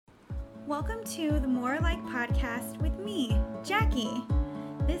Welcome to the More Alike podcast with me, Jackie.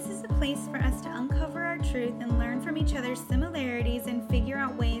 This is a place for us to uncover our truth and learn from each other's similarities and figure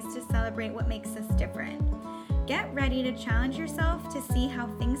out ways to celebrate what makes us different. Get ready to challenge yourself to see how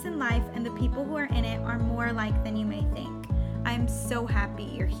things in life and the people who are in it are more alike than you may think. I'm so happy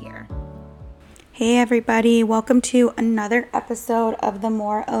you're here. Hey everybody, welcome to another episode of the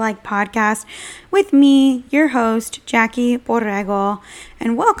More Alike podcast with me, your host, Jackie Borrego,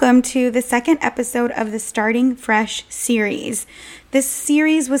 and welcome to the second episode of the Starting Fresh series. This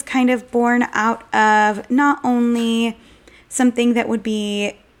series was kind of born out of not only something that would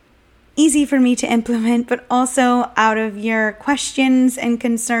be easy for me to implement, but also out of your questions and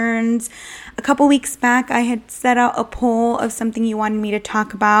concerns. A couple weeks back, I had set out a poll of something you wanted me to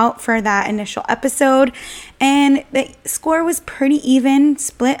talk about for that initial episode, and the score was pretty even,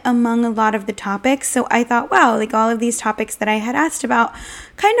 split among a lot of the topics. So I thought, wow, like all of these topics that I had asked about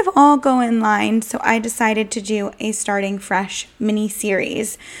kind of all go in line. So I decided to do a Starting Fresh mini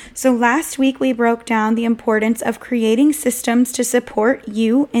series. So last week we broke down the importance of creating systems to support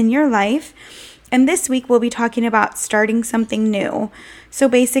you in your life. And this week we'll be talking about starting something new. So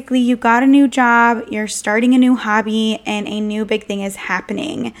basically you got a new job, you're starting a new hobby, and a new big thing is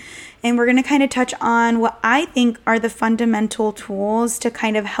happening. And we're going to kind of touch on what I think are the fundamental tools to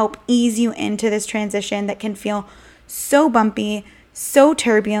kind of help ease you into this transition that can feel so bumpy, so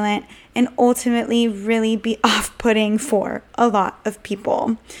turbulent, and ultimately really be off-putting for a lot of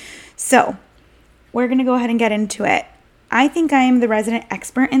people. So we're going to go ahead and get into it. I think I am the resident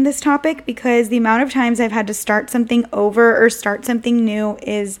expert in this topic because the amount of times I've had to start something over or start something new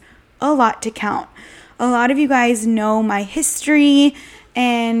is a lot to count. A lot of you guys know my history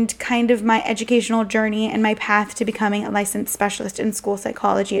and kind of my educational journey and my path to becoming a licensed specialist in school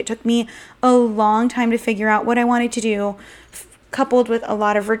psychology. It took me a long time to figure out what I wanted to do, coupled with a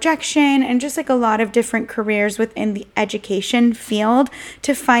lot of rejection and just like a lot of different careers within the education field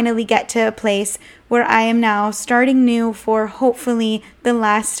to finally get to a place where I am now starting new for hopefully the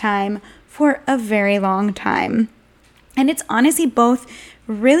last time for a very long time. And it's honestly both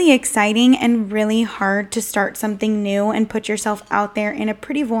really exciting and really hard to start something new and put yourself out there in a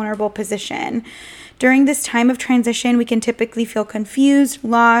pretty vulnerable position. During this time of transition, we can typically feel confused,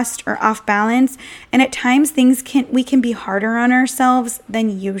 lost, or off balance, and at times we can be harder on ourselves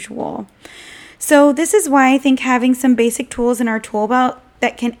than usual. So this is why I think having some basic tools in our tool belt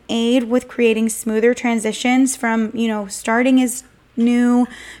that can aid with creating smoother transitions from, starting as new,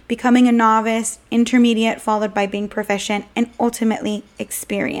 becoming a novice, intermediate, followed by being proficient, and ultimately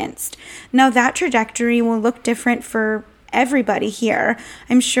experienced. Now that trajectory will look different for everybody here.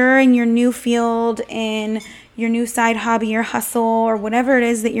 I'm sure in your new field, in your new side hobby or hustle or whatever it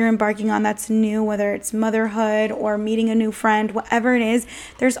is that you're embarking on that's new, whether it's motherhood or meeting a new friend, whatever it is,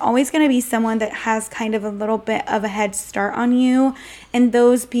 there's always going to be someone that has kind of a little bit of a head start on you. And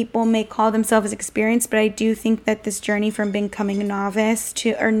those people may call themselves experienced, but I do think that this journey from becoming a novice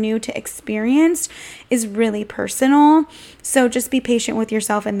to or new to experienced is really personal. So just be patient with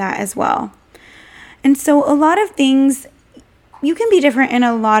yourself in that as well. And so a lot of things, you can be different in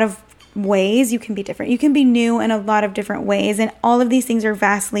a lot of ways. You can be new in a lot of different ways. And all of these things are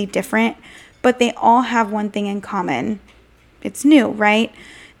vastly different, but they all have one thing in common. It's new, right?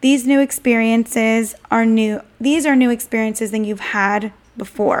 These new experiences are new. These are new experiences than you've had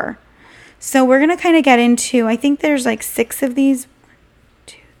before. So we're going to kind of get into, I think there's like 6 of these. 1,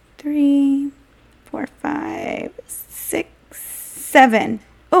 2, 3, 4, 5, 6, 7.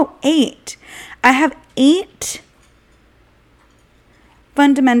 Oh, 8. I have 8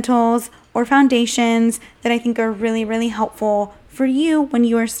 fundamentals or foundations that I think are really, really helpful for you when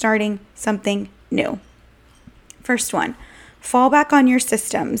you are starting something new. First one, fall back on your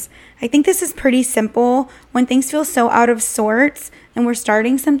systems. I think this is pretty simple. When things feel so out of sorts and we're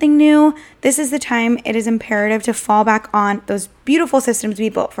starting something new, this is the time it is imperative to fall back on those beautiful systems we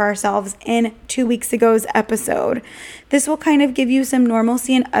built for ourselves in 2 weeks ago's episode. This will kind of give you some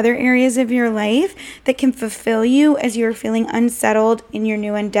normalcy in other areas of your life that can fulfill you as you're feeling unsettled in your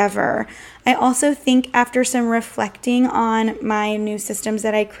new endeavor. I also think after some reflecting on my new systems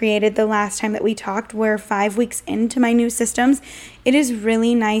that I created the last time that we talked, we're 5 weeks into my new systems, it is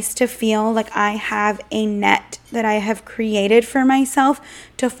really nice to feel like I have a net that I have created for myself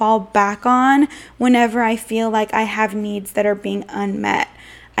to fall back on whenever I feel like I have needs that are being unmet.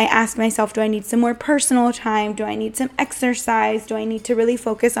 I ask myself, do I need some more personal time? Do I need some exercise? Do I need to really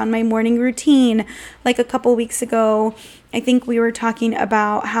focus on my morning routine? Like a couple weeks ago, I think we were talking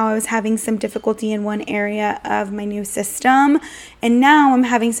about how I was having some difficulty in one area of my new system. And now I'm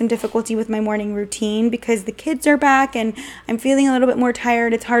having some difficulty with my morning routine because the kids are back and I'm feeling a little bit more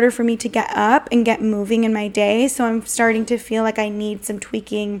tired. It's harder for me to get up and get moving in my day. So I'm starting to feel like I need some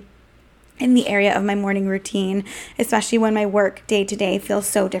tweaking in the area of my morning routine, especially when my work day to day feels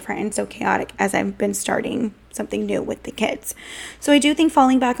so different and so chaotic as I've been starting something new with the kids. So I do think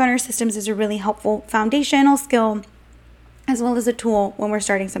falling back on our systems is a really helpful foundational skill as well as a tool when we're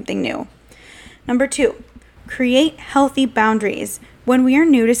starting something new. Number 2, create healthy boundaries. When we are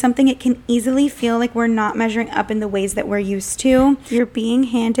new to something, it can easily feel like we're not measuring up in the ways that we're used to. You're being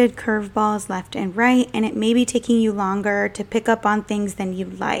handed curveballs left and right, and it may be taking you longer to pick up on things than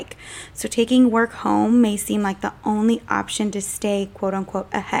you'd like. So taking work home may seem like the only option to stay quote unquote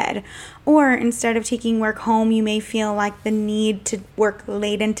ahead. Or instead of taking work home, you may feel like the need to work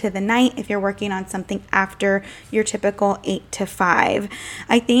late into the night if you're working on something after your typical 8 to 5.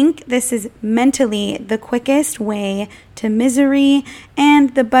 I think this is mentally the quickest way to misery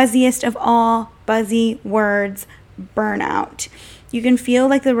and the buzziest of all buzzy words, burnout. You can feel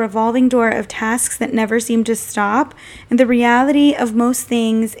like the revolving door of tasks that never seem to stop. And the reality of most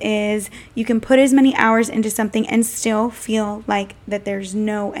things is you can put as many hours into something and still feel like that there's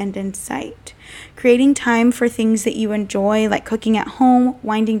no end in sight. Creating time for things that you enjoy, like cooking at home,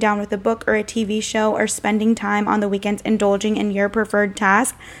 winding down with a book or a TV show, or spending time on the weekends indulging in your preferred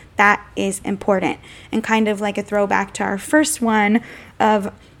task, that is important. And kind of like a throwback to our first one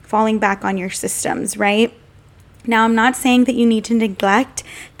of falling back on your systems, right? Now, I'm not saying that you need to neglect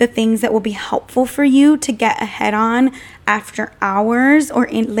the things that will be helpful for you to get ahead on after hours or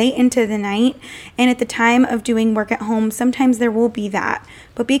late into the night. And at the time of doing work at home, sometimes there will be that.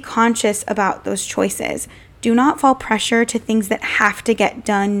 But be conscious about those choices. Do not fall pressure to things that have to get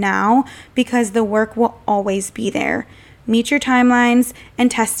done now because the work will always be there. Meet your timelines and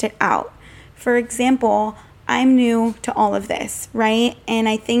test it out. For example, I'm new to all of this, right? And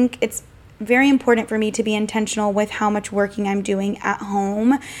I think it's very important for me to be intentional with how much working I'm doing at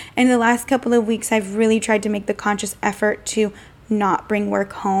home. And the last couple of weeks, I've really tried to make the conscious effort to not bring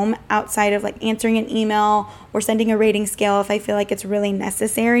work home outside of like answering an email or sending a rating scale if I feel like it's really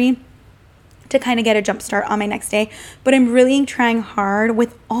necessary to kind of get a jump start on my next day. But I'm really trying hard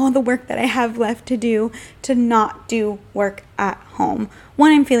with all the work that I have left to do to not do work at home.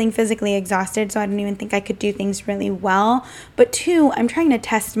 1, I'm feeling physically exhausted, so I don't even think I could do things really well. But 2, I'm trying to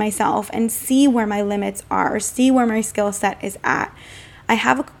test myself and see where my limits are, see where my skill set is at. I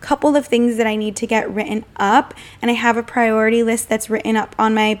have a couple of things that I need to get written up, and I have a priority list that's written up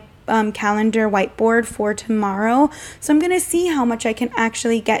on my calendar whiteboard for tomorrow. So I'm going to see how much I can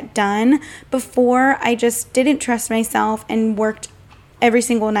actually get done before I just didn't trust myself and worked every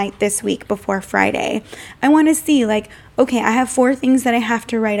single night this week before Friday. I want to see okay, I have 4 things that I have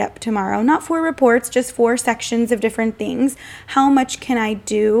to write up tomorrow. Not 4 reports, just 4 sections of different things. How much can I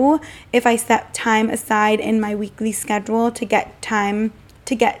do if I set time aside in my weekly schedule to get time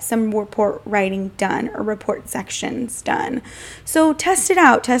to get some report writing done or report sections done? So test it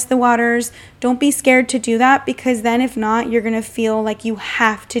out, test the waters. Don't be scared to do that, because then if not, you're going to feel like you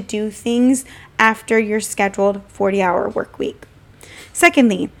have to do things after your scheduled 40-hour work week.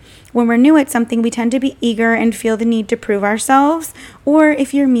 Secondly, when we're new at something, we tend to be eager and feel the need to prove ourselves. Or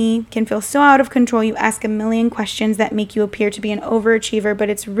if you're me, can feel so out of control, you ask a million questions that make you appear to be an overachiever, but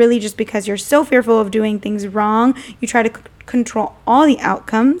it's really just because you're so fearful of doing things wrong. You try to control all the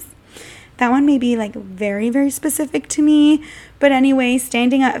outcomes. That one may be very, very specific to me. But anyway,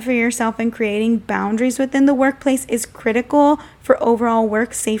 standing up for yourself and creating boundaries within the workplace is critical for overall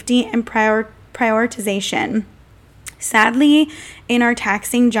work safety and prioritization. Sadly, in our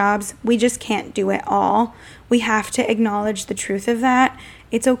taxing jobs, we just can't do it all. We have to acknowledge the truth of that.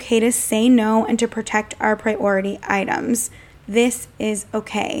 It's okay to say no and to protect our priority items. This is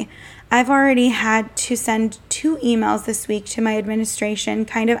okay. I've already had to send 2 emails this week to my administration,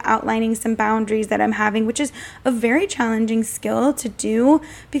 kind of outlining some boundaries that I'm having, which is a very challenging skill to do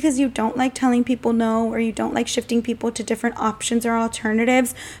because you don't like telling people no, or you don't like shifting people to different options or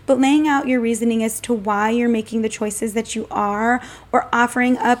alternatives, but laying out your reasoning as to why you're making the choices that you are, or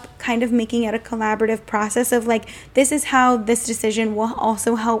offering up, kind of making it a collaborative process of this is how this decision will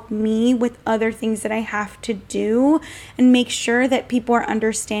also help me with other things that I have to do, and make sure that people are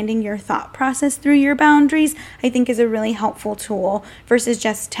understanding your thought process through your boundaries, I think is a really helpful tool versus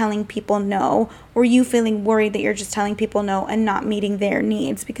just telling people no, or you feeling worried that you're just telling people no and not meeting their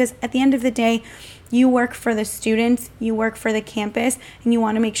needs. Because at the end of the day, You work for the students, you work for the campus, and you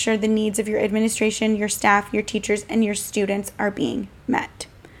want to make sure the needs of your administration, your staff, your teachers, and your students are being met.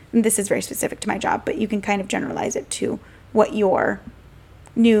 And this is very specific to my job, but you can kind of generalize it to what your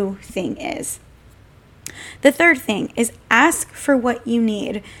new thing is. The third thing is ask for what you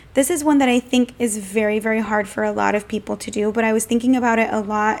need. This is one that I think is very, very hard for a lot of people to do, but I was thinking about it a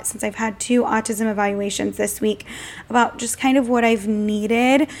lot since I've had 2 autism evaluations this week about just kind of what I've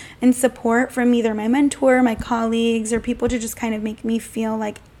needed and support from either my mentor, my colleagues, or people to just kind of make me feel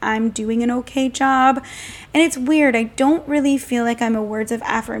like I'm doing an okay job. And it's weird. I don't really feel like I'm a words of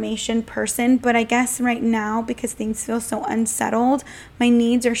affirmation person, but I guess right now, because things feel so unsettled, my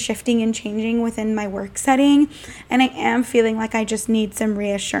needs are shifting and changing within my work setting, and I am feeling like I just need some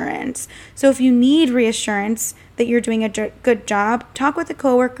reassurance. So if you need reassurance that you're doing a good job, talk with a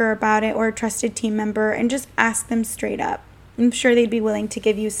coworker about it or a trusted team member and just ask them straight up. I'm sure they'd be willing to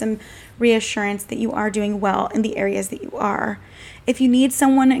give you some reassurance that you are doing well in the areas that you are. If you need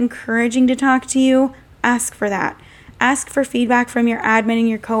someone encouraging to talk to you, ask for that. Ask for feedback from your admin and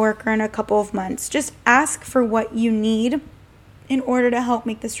your coworker in a couple of months. Just ask for what you need in order to help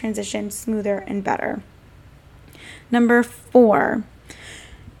make this transition smoother and better. Number 4,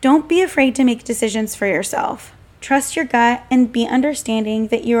 don't be afraid to make decisions for yourself. Trust your gut and be understanding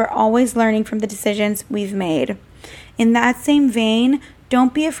that you are always learning from the decisions we've made. In that same vein,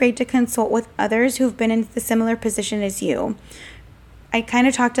 don't be afraid to consult with others who've been in the similar position as you. I kind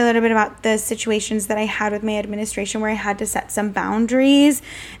of talked a little bit about the situations that I had with my administration where I had to set some boundaries,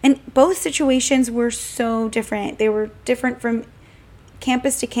 and both situations were so different. They were different from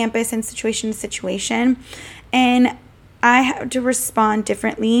campus to campus and situation to situation, and I had to respond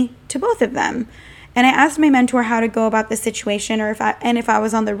differently to both of them. And I asked my mentor how to go about the situation if I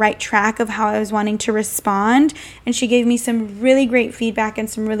was on the right track of how I was wanting to respond. And she gave me some really great feedback and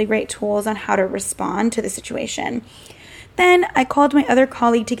some really great tools on how to respond to the situation. Then I called my other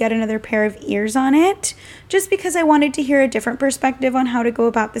colleague to get another pair of ears on it, just because I wanted to hear a different perspective on how to go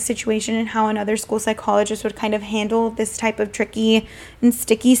about the situation and how another school psychologist would kind of handle this type of tricky and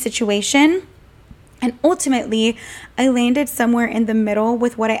sticky situation. And ultimately, I landed somewhere in the middle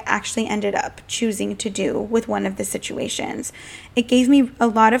with what I actually ended up choosing to do with one of the situations. It gave me a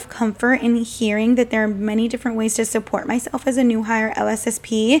lot of comfort in hearing that there are many different ways to support myself as a new hire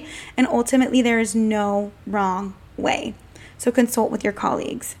LSSP, and ultimately there is no wrong way. So consult with your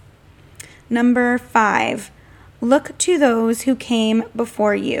colleagues. Number 5, look to those who came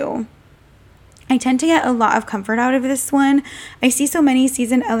before you. I tend to get a lot of comfort out of this one. I see so many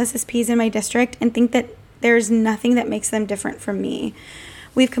seasoned LSSPs in my district and think that there's nothing that makes them different from me.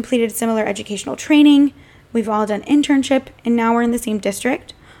 We've completed similar educational training, we've all done internship, and now we're in the same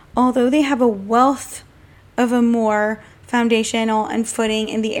district. Although they have a wealth of a more foundational and footing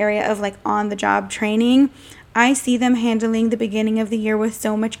in the area of like on-the-job training, I see them handling the beginning of the year with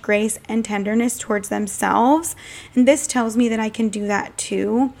so much grace and tenderness towards themselves. And this tells me that I can do that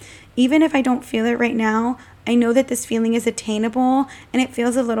too. Even if I don't feel it right now, I know that this feeling is attainable and it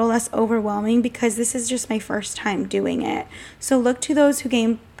feels a little less overwhelming because this is just my first time doing it. So look to those who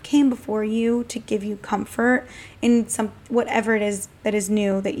came before you to give you comfort in whatever it is that is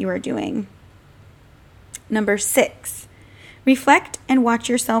new that you are doing. Number 6, reflect and watch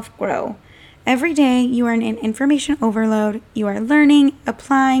yourself grow. Every day you are in an information overload. You are learning,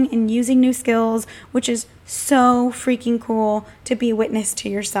 applying, and using new skills, which is so freaking cool to be witness to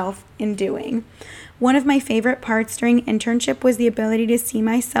yourself in doing. One of my favorite parts during internship was the ability to see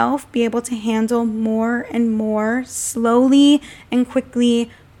myself be able to handle more and more slowly and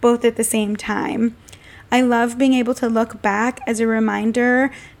quickly, both at the same time. I love being able to look back as a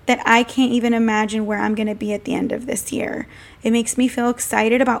reminder that I can't even imagine where I'm going to be at the end of this year. It makes me feel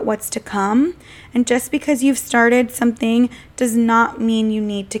excited about what's to come. And just because you've started something does not mean you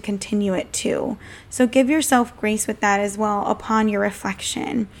need to continue it too. So give yourself grace with that as well upon your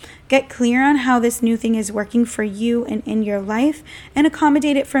reflection. Get clear on how this new thing is working for you and in your life and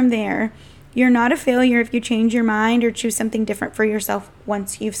accommodate it from there. You're not a failure if you change your mind or choose something different for yourself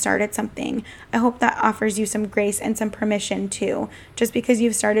once you've started something. I hope that offers you some grace and some permission too. Just because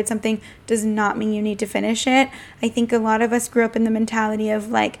you've started something does not mean you need to finish it. I think a lot of us grew up in the mentality of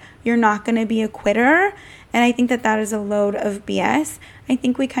like, you're not going to be a quitter. And I think that is a load of BS. I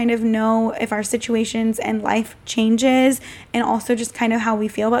think we kind of know if our situations and life changes and also just kind of how we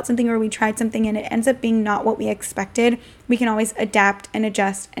feel about something or we tried something and it ends up being not what we expected, we can always adapt and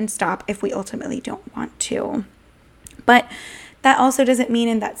adjust and stop if we ultimately don't want to. But that also doesn't mean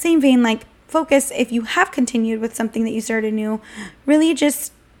in that same vein, like focus if you have continued with something that you started new, really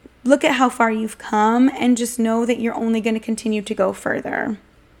just look at how far you've come and just know that you're only going to continue to go further.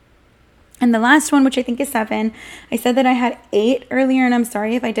 And the last one, which I think is 7, I said that I had 8 earlier, and I'm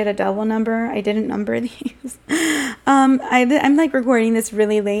sorry if I did a double number. I didn't number these. I'm like recording this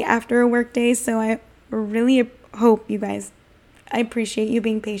really late after a work day, so I really hope you guys, I appreciate you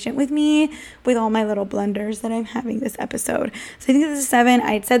being patient with me with all my little blunders that I'm having this episode. So I think this is 7.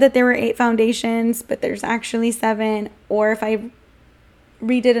 I had said that there were 8 foundations, but there's actually 7. Or if I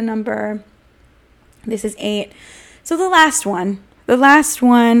redid a number, this is 8. So the last one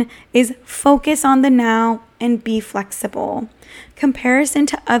is focus on the now and be flexible. Comparison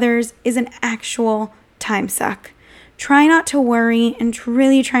to others is an actual time suck. Try not to worry and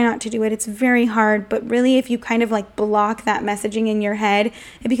really try not to do it. It's very hard, but really if you kind of like block that messaging in your head,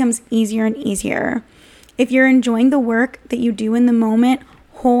 it becomes easier and easier. If you're enjoying the work that you do in the moment,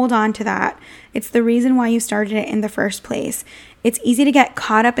 hold on to that. It's the reason why you started it in the first place. It's easy to get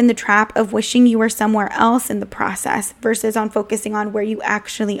caught up in the trap of wishing you were somewhere else in the process versus on focusing on where you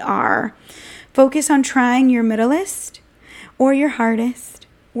actually are. Focus on trying your middleest or your hardest,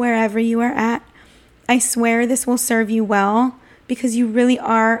 wherever you are at. I swear this will serve you well because you really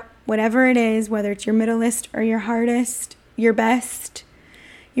are, whatever it is, whether it's your middleest or your hardest, your best,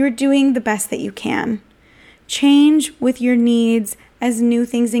 you're doing the best that you can. Change with your needs as new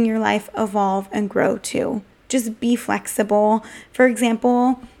things in your life evolve and grow too. Just be flexible. For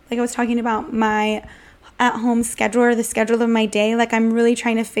example, like I was talking about my at-home schedule or the schedule of my day, like I'm really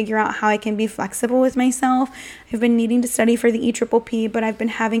trying to figure out how I can be flexible with myself. I've been needing to study for the EPPP, but I've been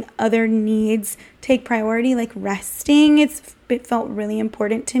having other needs take priority, like resting. It felt really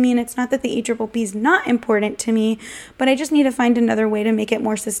important to me, and it's not that the EPPP is not important to me, but I just need to find another way to make it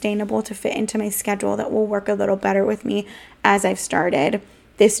more sustainable to fit into my schedule that will work a little better with me as I've started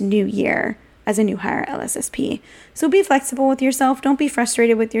this new year as a new hire LSSP. So be flexible with yourself. Don't be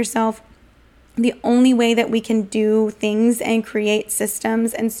frustrated with yourself. The only way that we can do things and create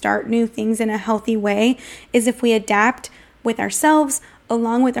systems and start new things in a healthy way is if we adapt with ourselves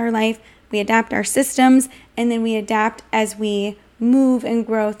along with our life. We adapt our systems, and then we adapt as we move and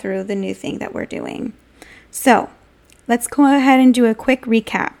grow through the new thing that we're doing. So let's go ahead and do a quick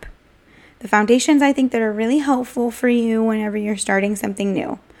recap. The foundations I think that are really helpful for you whenever you're starting something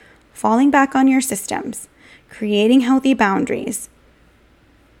new. Falling back on your systems, creating healthy boundaries.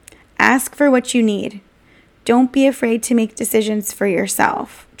 Ask for what you need. Don't be afraid to make decisions for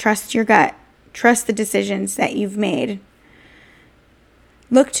yourself. Trust your gut. Trust the decisions that you've made.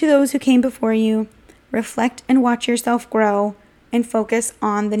 Look to those who came before you. Reflect and watch yourself grow, and focus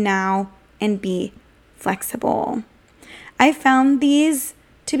on the now and be flexible. I found these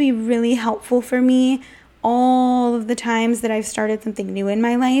to be really helpful for me all of the times that I've started something new in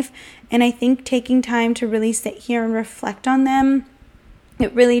my life. And I think taking time to really sit here and reflect on them,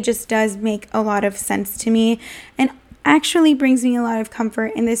 it really just does make a lot of sense to me and actually brings me a lot of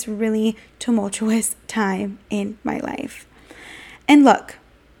comfort in this really tumultuous time in my life. And look,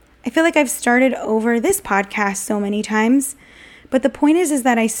 I feel like I've started over this podcast so many times, but the point is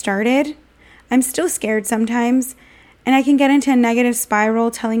that I started. I'm still scared sometimes, and I can get into a negative spiral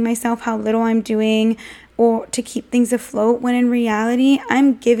telling myself how little I'm doing or to keep things afloat, when in reality,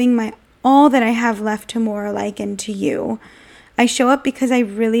 I'm giving my all that I have left to More Alike and to you. I show up because I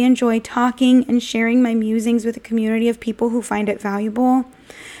really enjoy talking and sharing my musings with a community of people who find it valuable.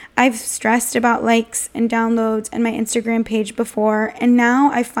 I've stressed about likes and downloads and my Instagram page before, and now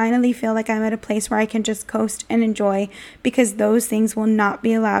I finally feel like I'm at a place where I can just coast and enjoy, because those things will not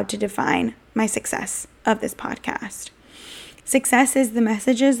be allowed to define my success of this podcast. Success is the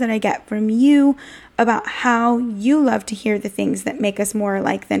messages that I get from you about how you love to hear the things that make us more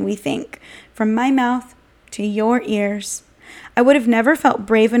alike than we think, from my mouth to your ears. I would have never felt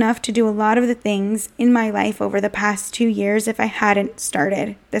brave enough to do a lot of the things in my life over the past 2 years if I hadn't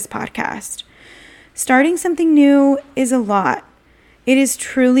started this podcast. Starting something new is a lot. It is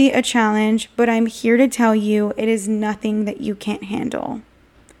truly a challenge, but I'm here to tell you it is nothing that you can't handle.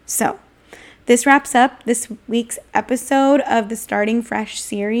 So, this wraps up this week's episode of the Starting Fresh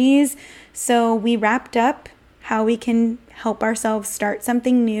series. So we wrapped up how we can help ourselves start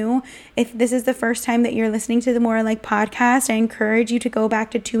something new. If this is the first time that you're listening to the More Alike podcast, I encourage you to go back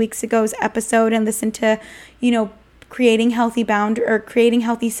to 2 weeks ago's episode and listen to, creating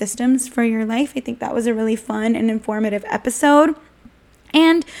healthy systems for your life. I think that was a really fun and informative episode.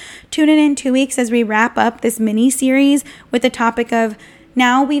 And tune in 2 weeks as we wrap up this mini series with the topic of,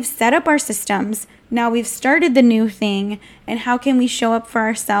 now we've set up our systems, now we've started the new thing, and how can we show up for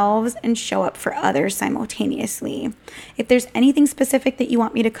ourselves and show up for others simultaneously? If there's anything specific that you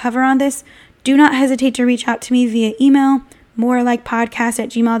want me to cover on this, do not hesitate to reach out to me via email,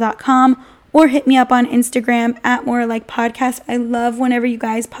 morelikepodcast@gmail.com, or hit me up on Instagram at More Like Podcast. I love whenever you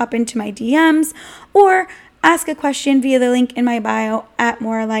guys pop into my DMs or ask a question via the link in my bio at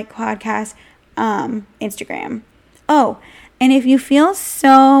More Like Podcast Instagram. Oh, and if you feel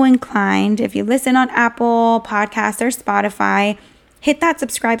so inclined, if you listen on Apple Podcasts or Spotify, hit that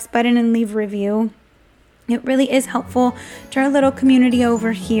subscribe button and leave a review. It really is helpful to our little community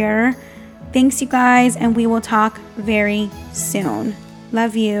over here. Thanks, you guys, and we will talk very soon.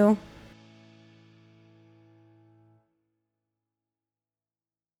 Love you.